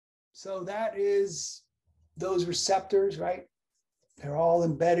So that is those receptors, right? They're all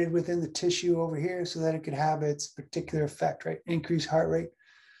embedded within the tissue over here so that it could have its particular effect, right? Increase heart rate,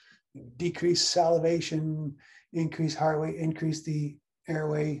 decrease salivation, increase heart rate, increase the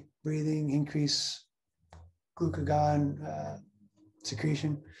airway breathing, increase glucagon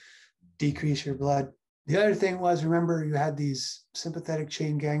secretion, decrease your blood. The other thing was, remember, you had these sympathetic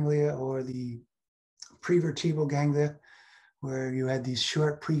chain ganglia or the prevertebral ganglia, where you had these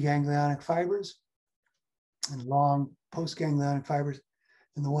short preganglionic fibers and long postganglionic fibers.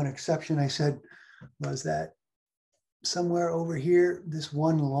 And the one exception I said was that somewhere over here, this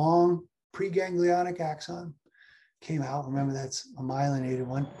one long preganglionic axon came out. Remember, that's a myelinated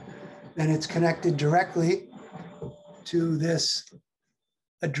one. And it's connected directly to this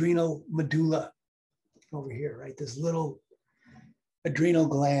adrenal medulla over here, right? This little adrenal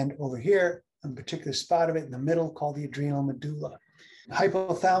gland over here, a particular spot of it in the middle called the adrenal medulla. The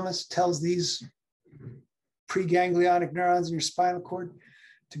hypothalamus tells these preganglionic neurons in your spinal cord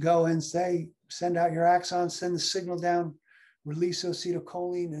to go and say, send out your axons, send the signal down, release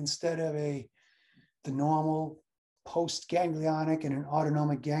acetylcholine instead of the normal postganglionic and an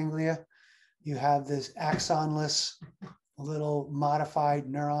autonomic ganglia. You have this axonless little modified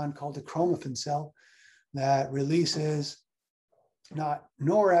neuron called the chromaffin cell that releases not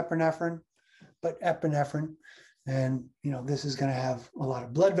norepinephrine, but epinephrine. And, this is going to have a lot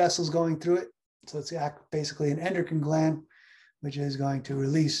of blood vessels going through it. So it's basically an endocrine gland, which is going to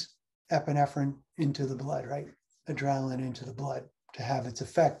release epinephrine into the blood, right? Adrenaline into the blood to have its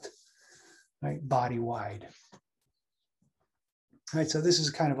effect, right? Body-wide. Right, so this is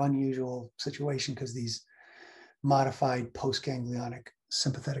a kind of unusual situation because these modified postganglionic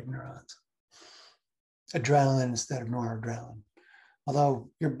sympathetic neurons, adrenaline instead of noradrenaline. Although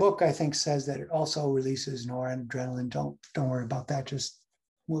your book, I think, says that it also releases noradrenaline. Don't worry about that.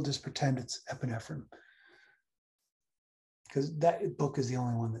 We'll just pretend it's epinephrine, because that book is the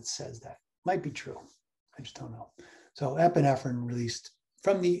only one that says that. Might be true. I just don't know. So epinephrine released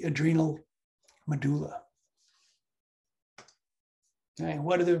from the adrenal medulla. Okay,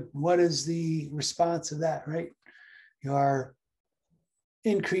 what is the response of that, right? Your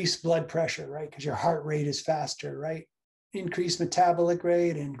increased blood pressure, right? Because your heart rate is faster, right? Increased metabolic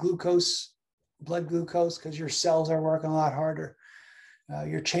rate and glucose, blood glucose, because your cells are working a lot harder.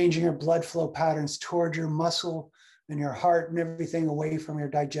 You're changing your blood flow patterns toward your muscle and your heart and everything away from your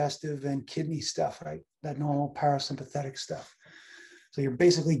digestive and kidney stuff, right? That normal parasympathetic stuff. So you're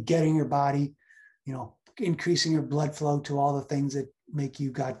basically getting your body, increasing your blood flow to all the things that make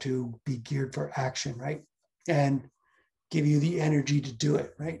you got to be geared for action, right? And give you the energy to do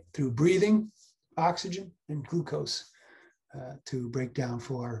it, right? Through breathing, oxygen, and glucose to break down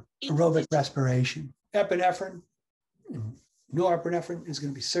for aerobic respiration. Epinephrine, norepinephrine is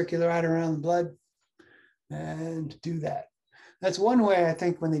going to be circulated around the blood and do that. That's one way, I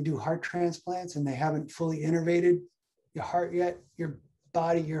think, when they do heart transplants and they haven't fully innervated your heart yet,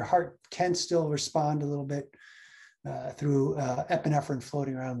 your heart can still respond a little bit through epinephrine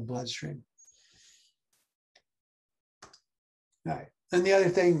floating around the bloodstream. All right. And the other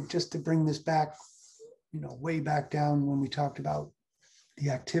thing, just to bring this back, way back down when we talked about the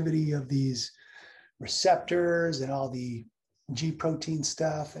activity of these receptors and all the G protein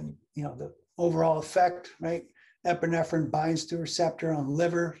stuff and, the overall effect, right? Epinephrine binds to a receptor on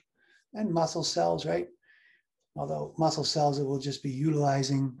liver and muscle cells, right? Although muscle cells, it will just be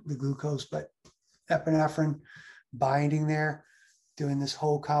utilizing the glucose, but epinephrine binding there, doing this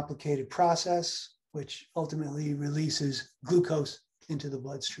whole complicated process, which ultimately releases glucose into the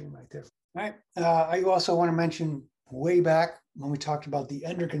bloodstream right there. All right. I also want to mention way back when we talked about the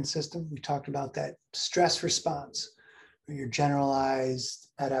endocrine system, we talked about that stress response, your generalized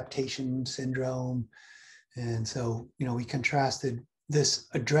adaptation syndrome. And so, we contrasted this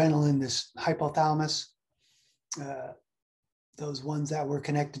adrenaline, this hypothalamus, those ones that were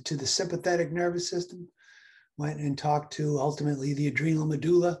connected to the sympathetic nervous system, went and talked to ultimately the adrenal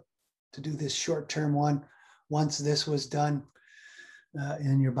medulla to do this short-term one. Once this was done,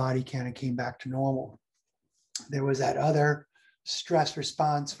 and your body kind of came back to normal. There was that other stress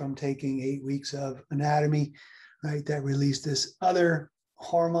response from taking 8 weeks of anatomy, right, that released this other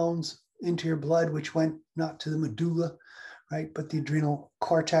hormones into your blood, which went not to the medulla, right, but the adrenal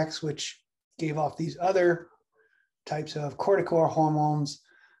cortex, which gave off these other types of cortical hormones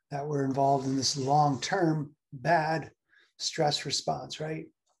that were involved in this long-term bad stress response, right?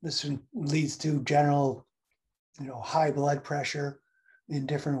 This leads to general, high blood pressure in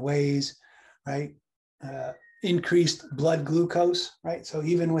different ways, right? Increased blood glucose, right? So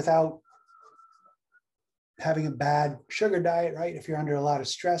even without having a bad sugar diet, right? If you're under a lot of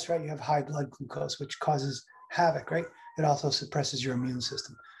stress, right, you have high blood glucose, which causes havoc, right? It also suppresses your immune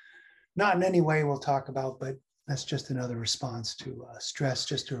system. Not in any way we'll talk about, but that's just another response to stress,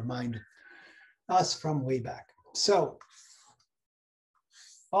 just to remind us from way back. So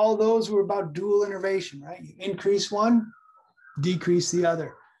all those were about dual innervation, right? You increase one, decrease the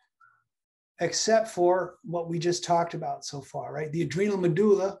other, except for what we just talked about so far, right? The adrenal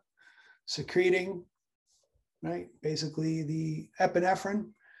medulla secreting, right, basically the epinephrine,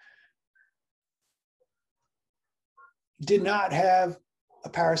 did not have a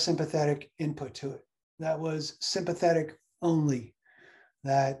parasympathetic input to it. That was sympathetic only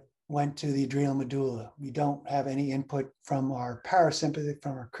that went to the adrenal medulla. We don't have any input from our parasympathetic,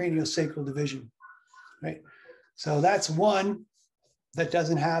 from our craniosacral division, right? So that's one that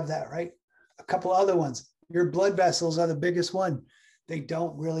doesn't have that, right? A couple other ones. Your blood vessels are the biggest one. They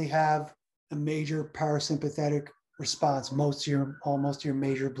don't really have a major parasympathetic response. Almost your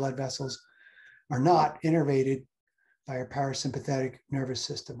major blood vessels are not innervated by your parasympathetic nervous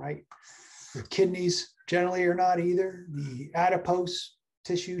system, right? Your kidneys generally are not either. The adipose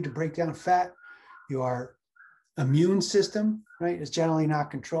tissue to break down fat, your immune system, right, is generally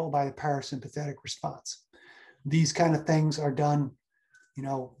not controlled by the parasympathetic response. These kind of things are done,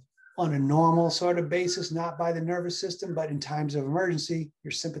 on a normal sort of basis, not by the nervous system, but in times of emergency,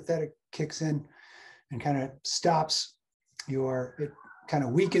 your sympathetic kicks in and kind of stops it kind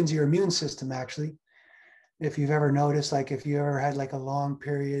of weakens your immune system, actually. If you've ever noticed, like if you ever had like a long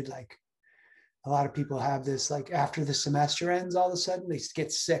period, like a lot of people have this, like after the semester ends, all of a sudden they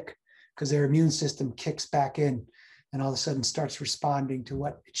get sick because their immune system kicks back in and all of a sudden starts responding to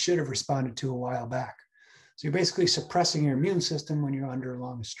what it should have responded to a while back. So you're basically suppressing your immune system when you're under a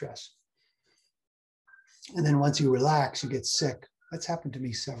long stress. And then once you relax, you get sick. That's happened to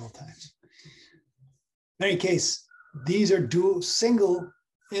me several times. In any case, these are single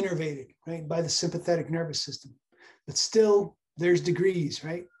innervated, right, by the sympathetic nervous system. But still, there's degrees,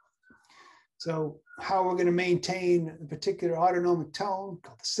 right? So how we're going to maintain a particular autonomic tone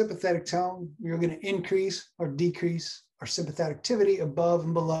called the sympathetic tone, you're going to increase or decrease our sympathetic activity above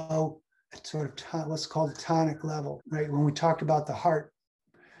and below at sort of what's called the tonic level, right? When we talked about the heart,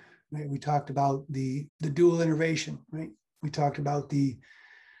 right, we talked about the dual innervation, right? We talked about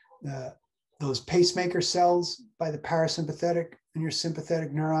those pacemaker cells by the parasympathetic and your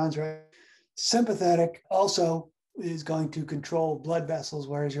sympathetic neurons, right? Sympathetic also is going to control blood vessels,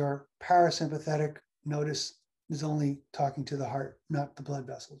 whereas your parasympathetic, notice, is only talking to the heart, not the blood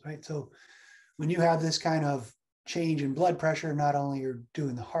vessels, right? So when you have this kind of change in blood pressure, not only you're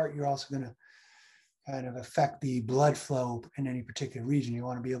doing the heart, you're also going to kind of affect the blood flow in any particular region. You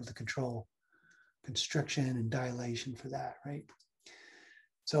want to be able to control constriction and dilation for that, right?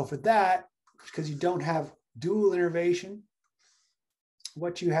 So for that, because you don't have dual innervation,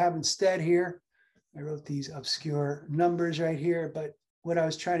 what you have instead here, I wrote these obscure numbers right here, but what I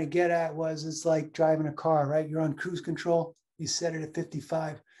was trying to get at was it's like driving a car, right? You're on cruise control, you set it at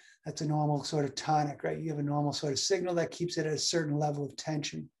 55. That's a normal sort of tonic, right? You have a normal sort of signal that keeps it at a certain level of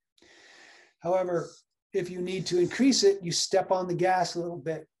tension. However, if you need to increase it, you step on the gas a little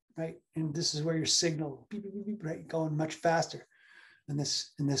bit, right? And this is where your signal, beep, beep, beep, right, going much faster. And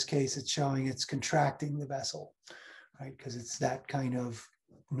in this case, it's showing it's contracting the vessel, right? Because it's that kind of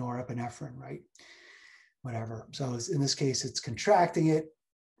norepinephrine, right? Whatever. So in this case, it's contracting it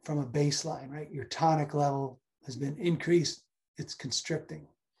from a baseline, right? Your tonic level has been increased, it's constricting.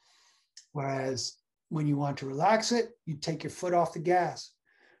 Whereas when you want to relax it, you take your foot off the gas,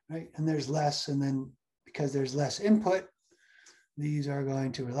 right? And there's less, and then because there's less input, these are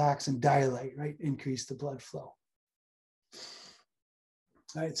going to relax and dilate, right? Increase the blood flow.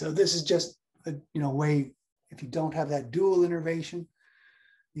 All right, so this is just a way, if you don't have that dual innervation,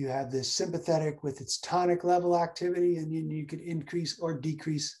 you have this sympathetic with its tonic level activity, and then you could increase or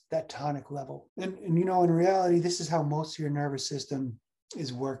decrease that tonic level. And in reality, this is how most of your nervous system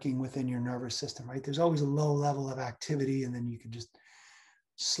is working within your nervous system, right? There's always a low level of activity, and then you can just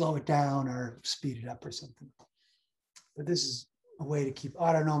slow it down or speed it up or something. But this is a way to keep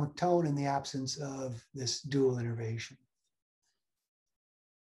autonomic tone in the absence of this dual innervation.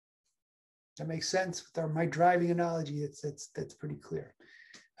 That makes sense with my driving analogy. That's pretty clear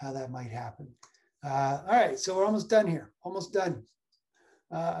how that might happen. All right, so we're almost done here, almost done.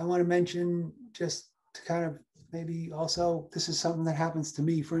 I want to mention just to kind of maybe also, this is something that happens to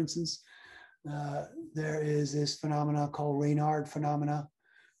me, for instance. There is this phenomena called Raynaud phenomena,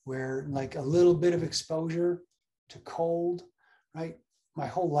 where like a little bit of exposure to cold, right? My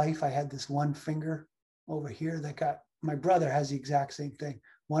whole life, I had this one finger over here that my brother has the exact same thing.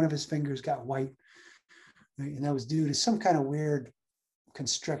 One of his fingers got white. right? And that was due to some kind of weird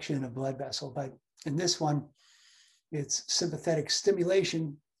constriction of blood vessel. But in this one, its sympathetic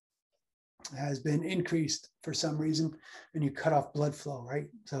stimulation has been increased for some reason, and you cut off blood flow, right?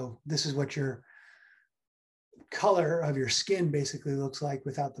 So this is what your color of your skin basically looks like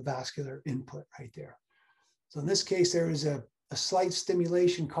without the vascular input right there. So in this case, there is a slight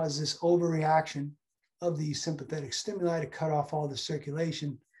stimulation causes this overreaction of the sympathetic stimuli to cut off all the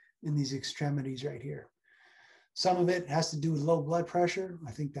circulation in these extremities right here. Some of it has to do with low blood pressure.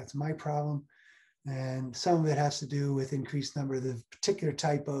 I think that's my problem. And some of it has to do with increased number of the particular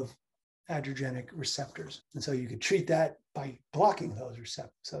type of adrenergic receptors. And so you could treat that by blocking those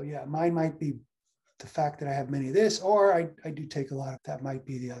receptors. So yeah, mine might be the fact that I have many of this, or I do take a lot of that might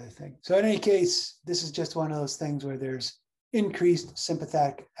be the other thing. So in any case, this is just one of those things where there's increased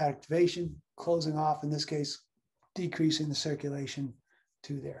sympathetic activation, closing off, in this case, decreasing the circulation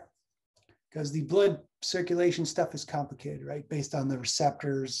to there. Because the blood circulation stuff is complicated, right? Based on the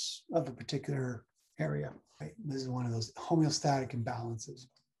receptors of a particular area, right? This is one of those homeostatic imbalances.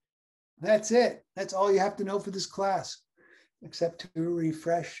 That's it. That's all you have to know for this class, except to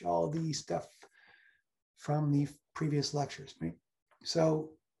refresh all the stuff from the previous lectures, right?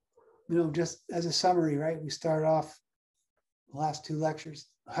 So, just as a summary, right? We started off the last two lectures,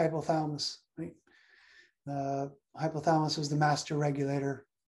 hypothalamus, right? Hypothalamus was the master regulator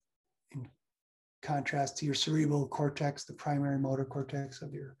in contrast to your cerebral cortex, the primary motor cortex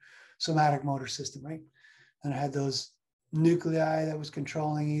of your somatic motor system, right? And I had those nuclei that was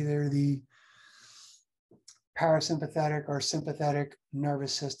controlling either the parasympathetic or sympathetic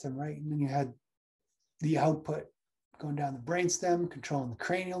nervous system, right? And then you had the output going down the brainstem, controlling the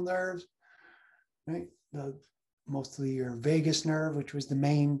cranial nerves, right? Mostly your vagus nerve, which was the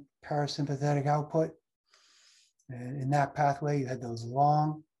main parasympathetic output. And in that pathway, you had those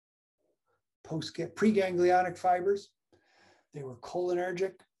long preganglionic fibers. They were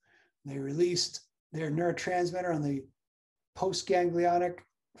cholinergic. They released their neurotransmitter on the postganglionic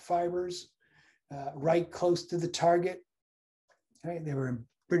fibers, right close to the target. Right? They were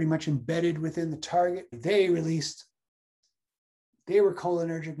pretty much embedded within the target. They were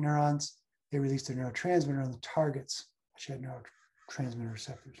cholinergic neurons. They released their neurotransmitter on the targets, which had neurotransmitter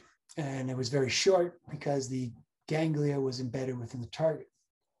receptors. And it was very short because the ganglia was embedded within the target.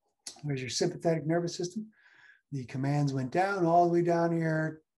 Where's your sympathetic nervous system? The commands went down all the way down to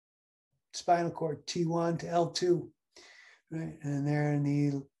your spinal cord, T1 to L2. Right? And they're in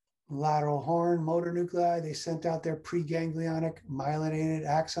the lateral horn motor nuclei. They sent out their preganglionic myelinated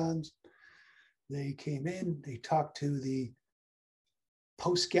axons. They came in, they talked to the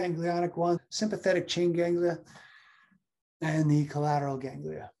postganglionic one, sympathetic chain ganglia, and the collateral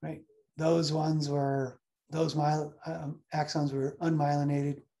ganglia, right? Those axons were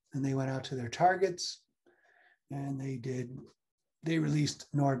unmyelinated, and they went out to their targets, and they released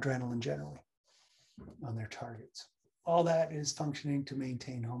noradrenaline generally on their targets. All that is functioning to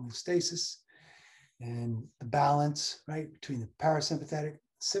maintain homeostasis and the balance, right, between the parasympathetic,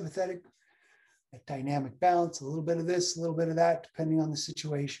 sympathetic, that dynamic balance, a little bit of this, a little bit of that, depending on the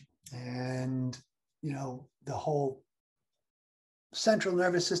situation. And, the whole central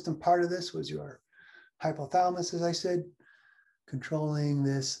nervous system part of this was your hypothalamus, as I said, controlling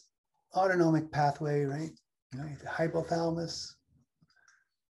this autonomic pathway, right? The hypothalamus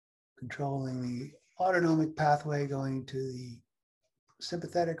controlling the autonomic pathway going to the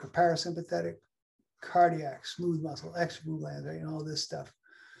sympathetic or parasympathetic, cardiac, smooth muscle, extracellular glands, right? All this stuff,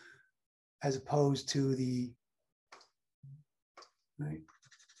 as opposed to the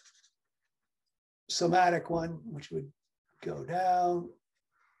somatic one, which would go down,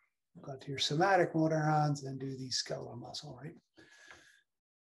 go to your somatic motor neurons, and do the skeletal muscle, right?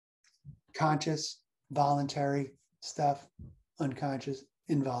 Conscious, voluntary stuff, unconscious,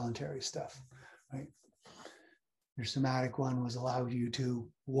 involuntary stuff, right? Your somatic one was allowed you to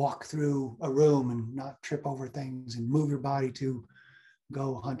walk through a room and not trip over things and move your body to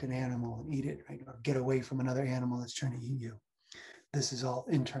go hunt an animal and eat it, right? Or get away from another animal that's trying to eat you. This is all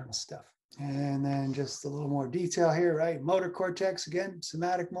internal stuff. And then just a little more detail here, right? Motor cortex, again,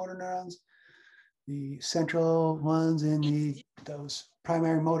 somatic motor neurons, the central ones in those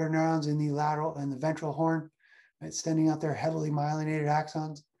primary motor neurons in the lateral and the ventral horn, right? Sending out their heavily myelinated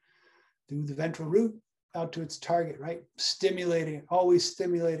axons through the ventral root out to its target, right? Stimulating, always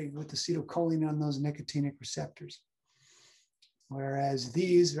stimulating with acetylcholine on those nicotinic receptors. Whereas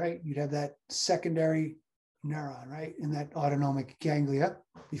these, right, you'd have that secondary neuron, right, in that autonomic ganglia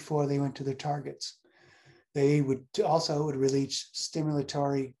before they went to their targets. They would release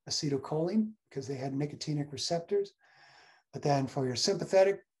stimulatory acetylcholine because they had nicotinic receptors. But then for your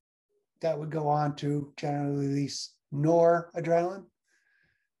sympathetic, that would go on to generally release noradrenaline.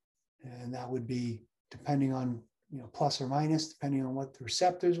 And that would be depending on, plus or minus, depending on what the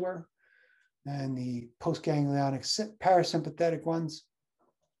receptors were. And the postganglionic parasympathetic ones,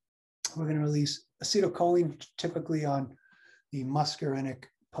 we're going to release acetylcholine, typically on the muscarinic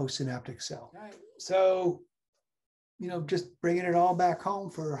postsynaptic cell. Right. So, just bringing it all back home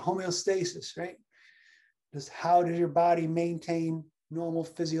for homeostasis, right? Just how does your body maintain normal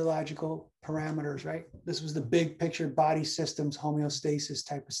physiological parameters, right? This was the big picture body systems, homeostasis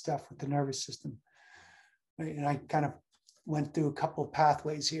type of stuff with the nervous system, right? And I kind of went through a couple of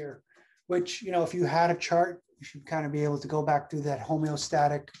pathways here, which, if you had a chart, you should kind of be able to go back through that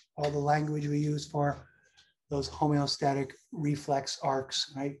homeostatic, all the language we use for those homeostatic reflex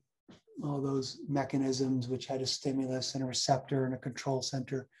arcs, right? All those mechanisms which had a stimulus and a receptor and a control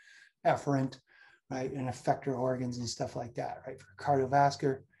center, efferent, right? And effector organs and stuff like that, right? For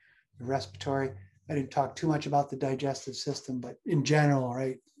cardiovascular, the respiratory. I didn't talk too much about the digestive system, but in general,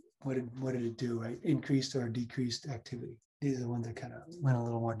 right? What did it do, right? Increased or decreased activity. These are the ones that kind of went a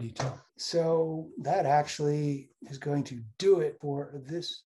little more detail. So that actually is going to do it for this